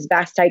number as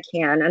best I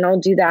can. And I'll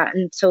do that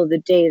until the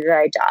day that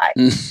I die.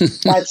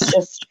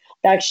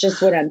 That's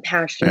just what I'm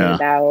passionate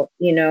about,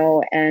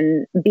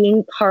 and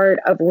being part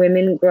of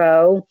Women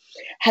Grow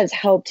has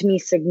helped me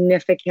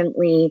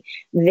significantly.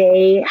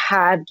 They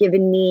have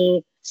given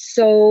me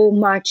so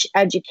much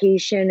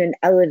education and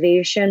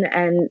elevation.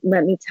 And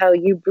let me tell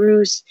you,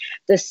 Bruce,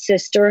 the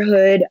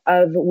sisterhood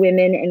of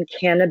women in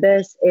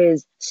cannabis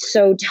is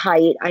so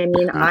tight. I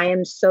mean, I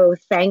am so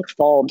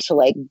thankful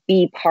to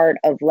be part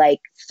of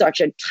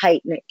such a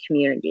tight-knit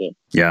community.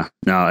 Yeah,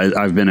 no,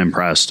 I've been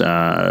impressed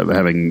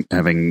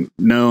having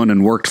known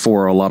and worked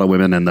for a lot of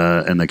women in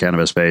the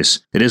cannabis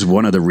space. It is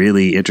one of the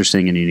really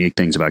interesting and unique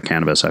things about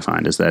cannabis, I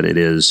find, is that it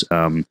is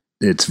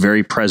it's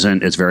very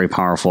present, it's very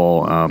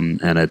powerful,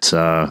 and it's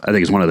I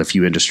think it's one of the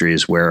few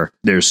industries where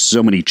there's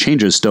so many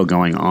changes still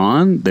going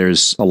on.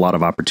 There's a lot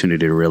of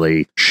opportunity to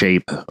really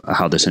shape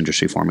how this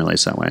industry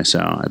formulates that way. So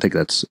I think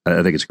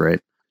it's great.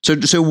 So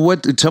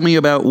tell me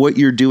about what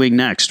you're doing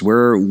next.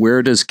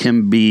 Where does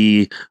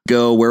Kim-B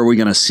go? Where are we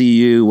going to see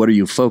you? What are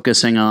you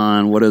focusing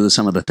on? What are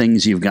some of the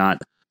things you've got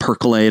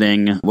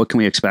percolating? What can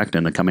we expect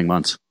in the coming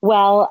months?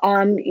 Well,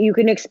 you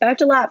can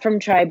expect a lot from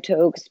Tribe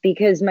Tokes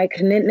because my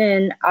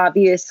commitment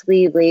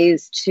obviously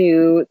lays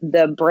to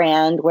the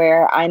brand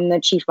where I'm the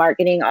chief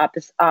marketing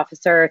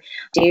officer.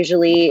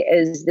 Dejalie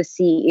is the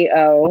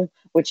CEO,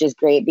 which is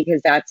great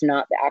because that's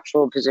not the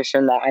actual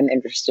position that I'm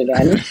interested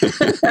in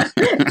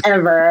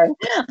ever.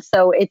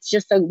 So it's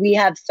just we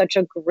have such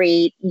a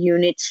great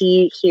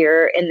unity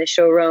here in the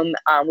showroom.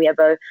 We have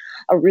a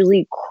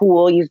really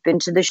cool, you've been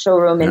to the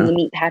showroom in the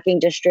Meatpacking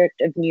District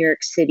of New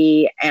York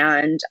City.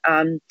 And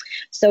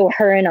so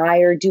her and I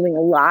are doing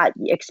a lot.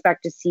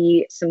 Expect to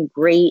see some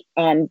great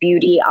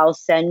beauty. I'll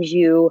send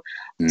you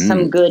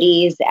some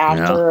goodies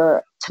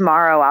after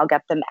tomorrow. I'll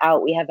get them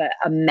out. We have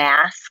a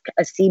mask,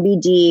 a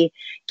CBD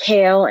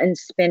kale and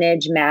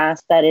spinach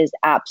mask that is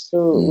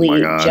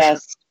absolutely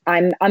just,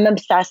 I'm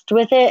obsessed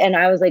with it. And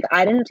I was like,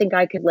 I didn't think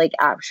I could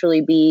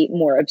actually be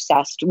more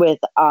obsessed with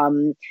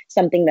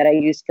something that I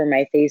use for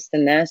my face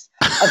than this.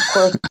 Of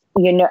course,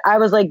 I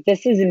was like,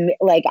 this is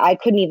I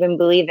couldn't even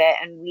believe it.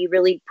 And we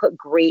really put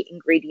great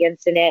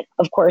ingredients in it.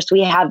 Of course,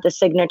 we have the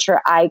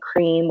signature eye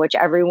cream, which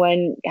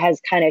everyone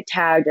has kind of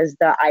tagged as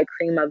the eye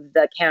cream of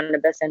the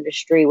cannabis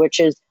industry, which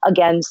is,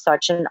 again,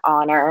 such an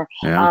honor.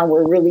 Yeah.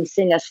 We're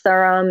releasing a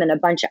serum and a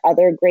bunch of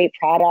other great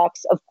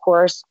products. Of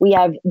course, we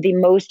have the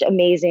most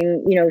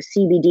amazing,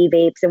 CBD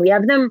vapes, and we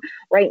have them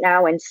right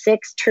now in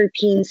 6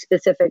 terpene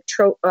specific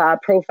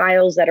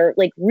profiles that are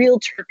real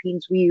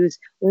terpenes. We use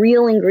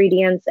real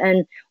ingredients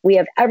and we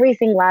have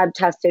everything lab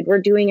tested.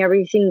 We're doing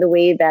everything the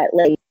way that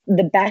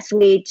the best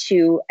way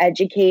to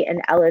educate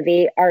and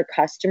elevate our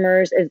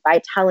customers is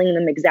by telling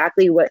them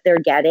exactly what they're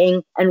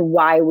getting and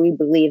why we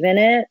believe in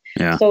it.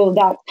 Yeah. So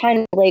that's kind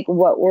of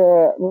what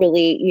we're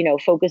really,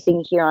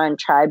 focusing here on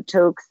Tribe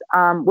Tokes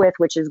with,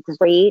 which is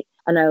great.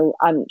 And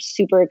I'm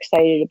super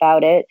excited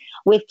about it.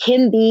 With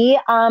Kim-B,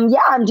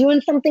 I'm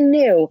doing something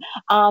new.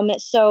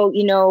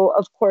 So,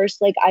 of course,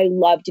 I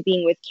loved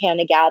being with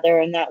Canna Gather,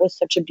 and that was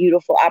such a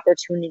beautiful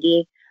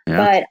opportunity. Yeah.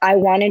 But I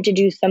wanted to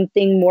do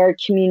something more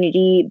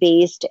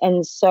community-based.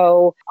 And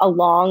so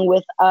along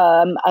with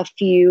a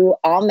few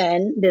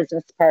all-men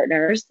business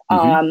partners,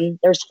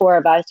 there's 4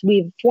 of us,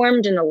 we've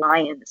formed an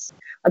alliance,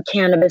 a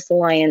cannabis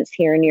alliance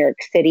here in New York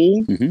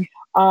City.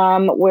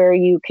 Where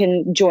you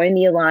can join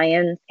the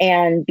alliance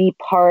and be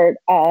part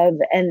of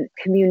a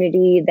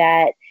community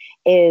that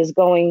is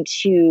going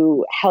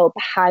to help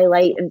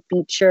highlight and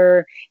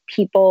feature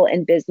people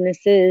and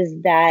businesses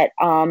that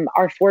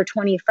are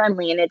 420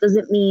 friendly. And it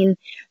doesn't mean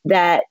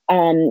that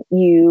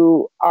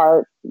you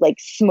are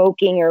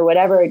smoking or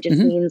whatever. It just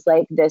means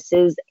this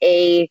is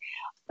a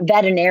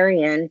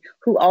veterinarian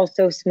who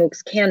also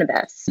smokes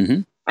cannabis.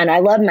 And I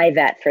love my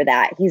vet for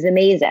that. He's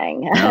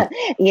amazing,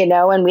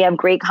 and we have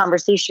great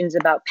conversations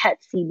about pet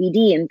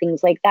CBD and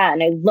things like that.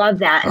 And I love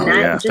that. And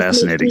that just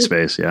fascinating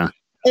space. Yeah.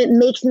 It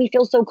makes me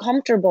feel so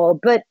comfortable,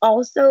 but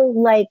also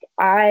my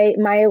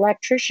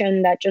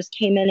electrician that just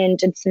came in and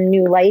did some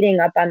new lighting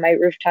up on my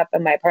rooftop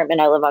of my apartment.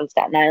 I live on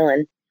Staten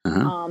Island.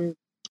 And,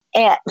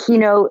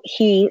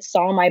 he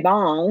saw my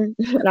bong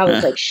and I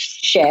was like,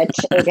 shit.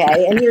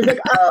 Okay. And he was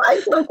like, oh, I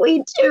smoke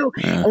weed too.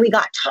 And we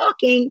got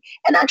talking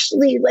and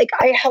actually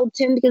I helped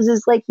him because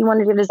it's he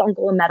wanted to give his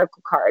uncle a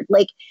medical card.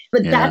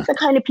 But that's the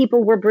kind of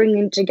people we're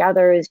bringing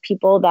together is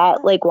people that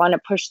want to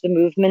push the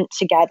movement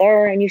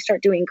together, and you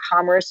start doing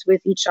commerce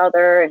with each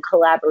other and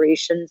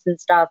collaborations and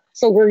stuff.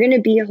 So we're going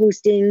to be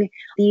hosting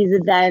these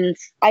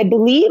events. I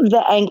believe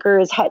the anchor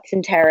is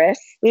Hudson Terrace.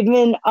 We've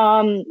been,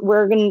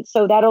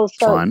 so that'll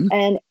start. Fun.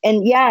 And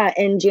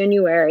in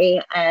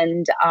January,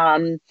 and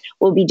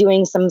we'll be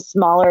doing some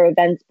smaller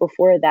events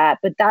before that.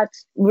 But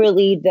that's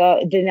really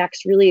the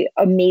next really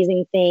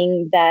amazing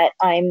thing that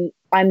I'm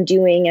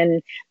doing,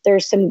 and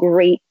there's some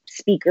great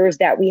speakers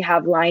that we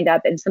have lined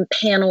up, and some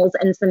panels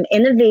and some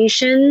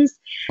innovations.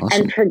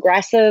 Awesome. And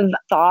progressive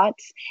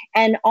thoughts,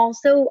 and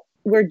also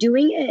we're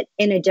doing it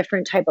in a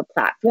different type of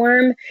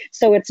platform.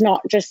 So it's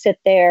not just sit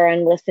there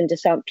and listen to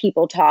some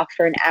people talk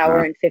for an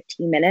hour and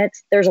 15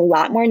 minutes. There's a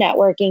lot more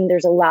networking.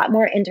 There's a lot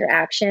more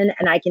interaction.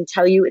 And I can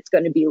tell you it's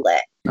going to be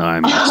lit.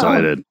 I'm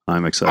excited.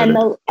 I'm excited.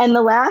 And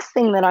the last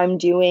thing that I'm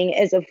doing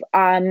is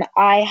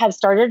I have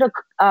started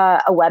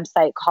a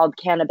website called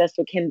Cannabis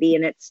with Kim B,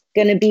 and it's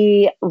going to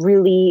be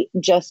really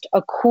just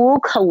a cool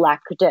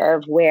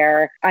collective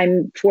where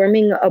I'm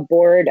forming a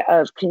board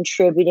of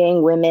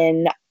contributing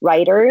women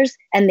writers,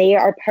 and they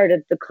are part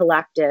of the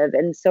collective.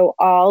 And so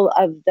all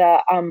of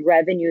the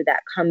revenue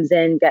that comes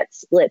in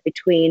gets split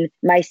between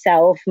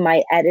myself,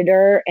 my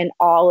editor, and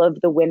all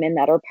of the women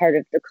that are part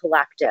of the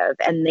collective.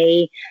 And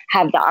they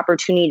have the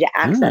opportunity to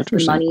access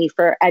the money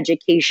for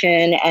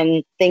education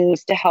and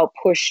things to help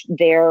push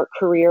their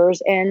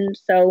careers in.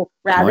 So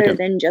rather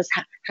than just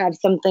have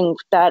something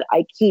that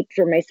I keep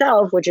for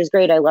myself, which is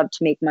great. I love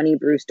to make money,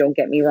 Bruce. Don't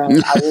get me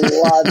wrong. I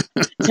love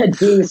to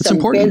do some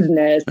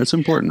business. That's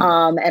important.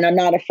 And I'm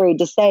not afraid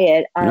to say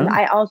it.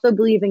 I also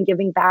believe in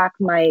giving back.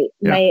 My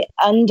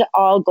end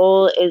all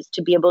goal is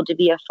to be able to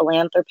be a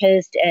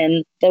philanthropist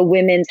in the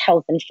women's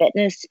health and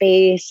fitness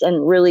space,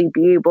 and really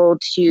be able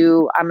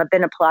to, I've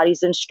been a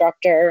Pilates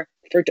instructor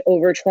for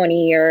over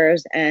 20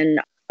 years,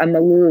 and I'm a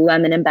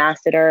Lululemon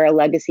ambassador, a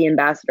legacy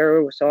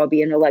ambassador. So I'll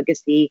be in a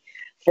legacy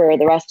for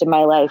the rest of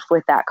my life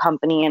with that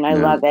company. And I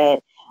love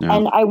it. Yeah.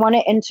 And I want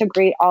to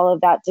integrate all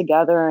of that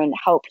together and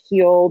help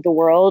heal the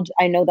world.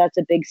 I know that's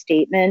a big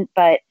statement,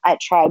 but at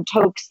Tribe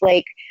Tokes,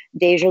 like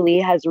Deja Lee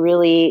has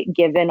really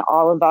given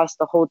all of us,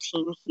 the whole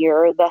team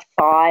here, the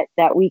thought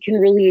that we can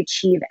really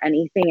achieve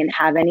anything and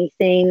have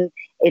anything.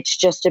 It's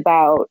just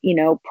about,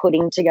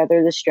 putting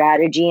together the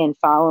strategy and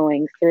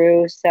following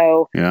through.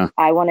 So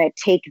I want to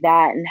take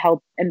that and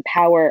help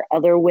empower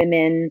other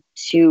women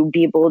to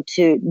be able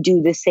to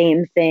do the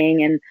same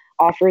thing and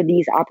offer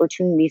these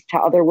opportunities to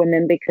other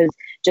women, because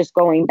just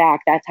going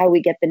back, that's how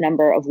we get the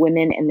number of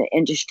women in the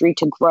industry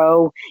to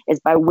grow, is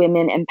by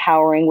women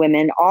empowering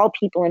women, all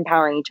people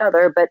empowering each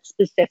other, but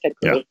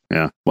specifically.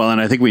 Yeah. Well,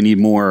 and I think we need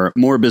more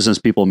business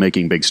people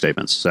making big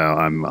statements. So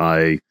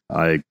I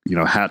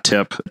hat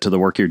tip to the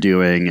work you're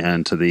doing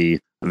and to the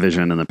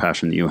vision and the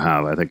passion that you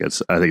have. I think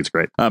it's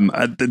great.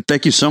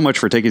 Thank you so much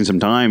for taking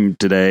some time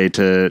today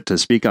to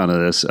speak on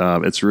this.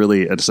 It's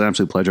an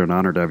absolute pleasure and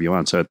honor to have you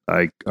on. So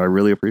I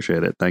really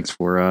appreciate it. Thanks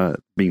for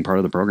being part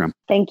of the program.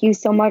 Thank you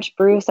so much,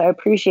 Bruce. I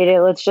appreciate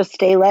it. Let's just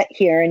stay lit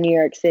here in New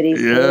York City.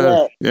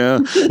 Yeah.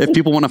 If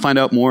people want to find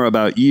out more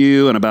about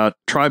you and about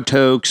Tribe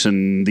Tokes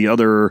and the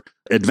other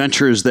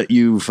adventures that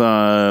you've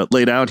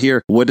laid out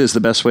here, what is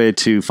the best way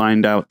to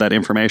find out that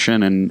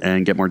information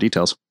and get more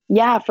details?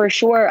 Yeah, for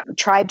sure.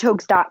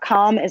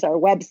 TribeTokes.com is our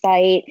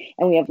website,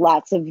 and we have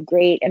lots of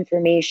great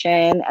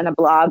information and a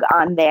blog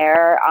on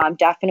there.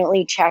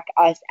 Definitely check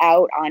us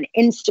out on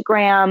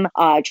Instagram.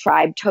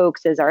 Tribe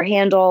Tokes is our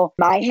handle.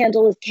 My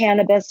handle is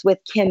Cannabis with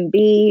Kim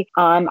B.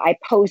 I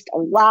post a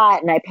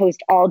lot, and I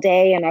post all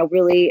day, and I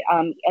really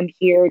am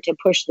here to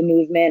push the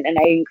movement, and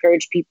I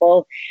encourage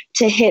people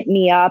to hit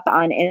me up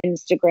on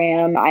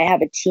Instagram. I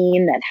have a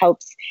team that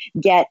helps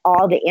get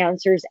all the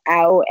answers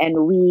out,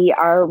 and we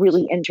are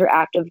really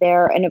interactive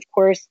there. And of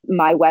course,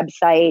 my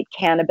website,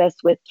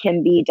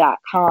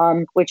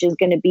 cannabiswithkimb.com, which is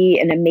going to be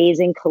an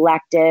amazing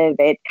collective.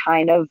 It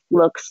kind of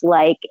looks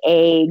like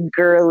a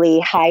girly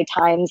High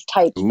Times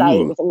type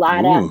site with a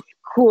lot of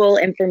cool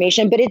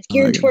information, but it's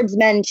geared towards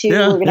men too.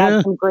 We're going to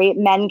have some great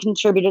men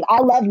contributors.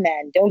 I love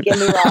men, don't get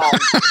me wrong.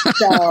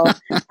 So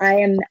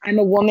I'm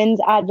a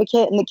woman's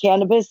advocate in the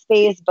cannabis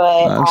space,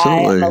 but I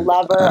am a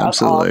lover of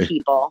all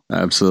people.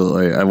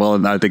 Absolutely. Well,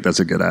 and I think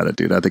that's a good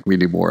attitude. I think we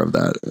need more of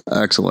that.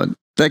 Excellent.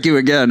 Thank you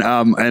again.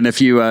 And if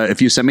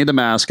you send me the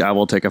mask, I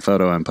will take a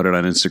photo and put it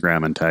on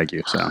Instagram and tag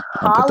you. So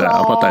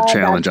I'll put that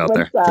challenge out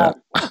there. Word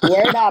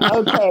up.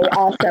 Okay,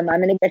 awesome.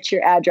 I'm going to get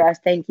your address.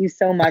 Thank you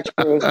so much,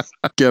 Bruce.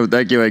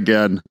 Thank you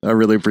again. I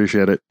really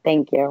appreciate it.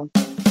 Thank you.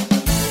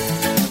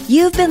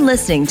 You've been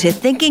listening to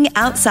Thinking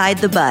Outside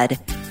the Bud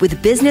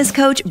with business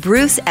coach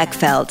Bruce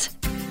Eckfeldt.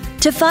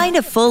 To find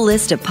a full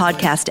list of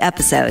podcast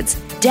episodes,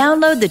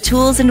 download the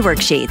tools and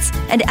worksheets,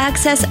 and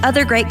access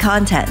other great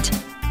content,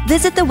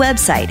 visit the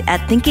website at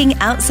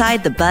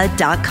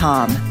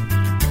thinkingoutsidethebud.com.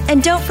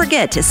 And don't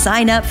forget to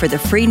sign up for the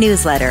free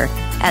newsletter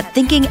at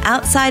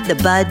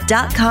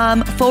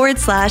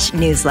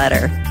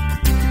thinkingoutsidethebud.com/newsletter.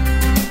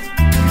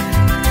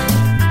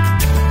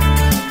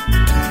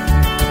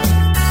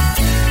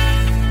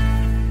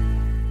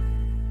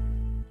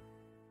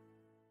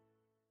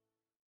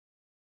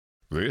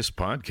 This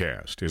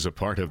podcast is a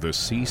part of the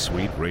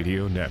C-Suite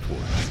Radio Network.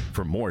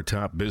 For more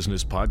top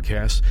business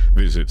podcasts,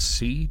 visit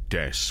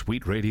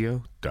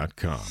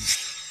c-suiteradio.com.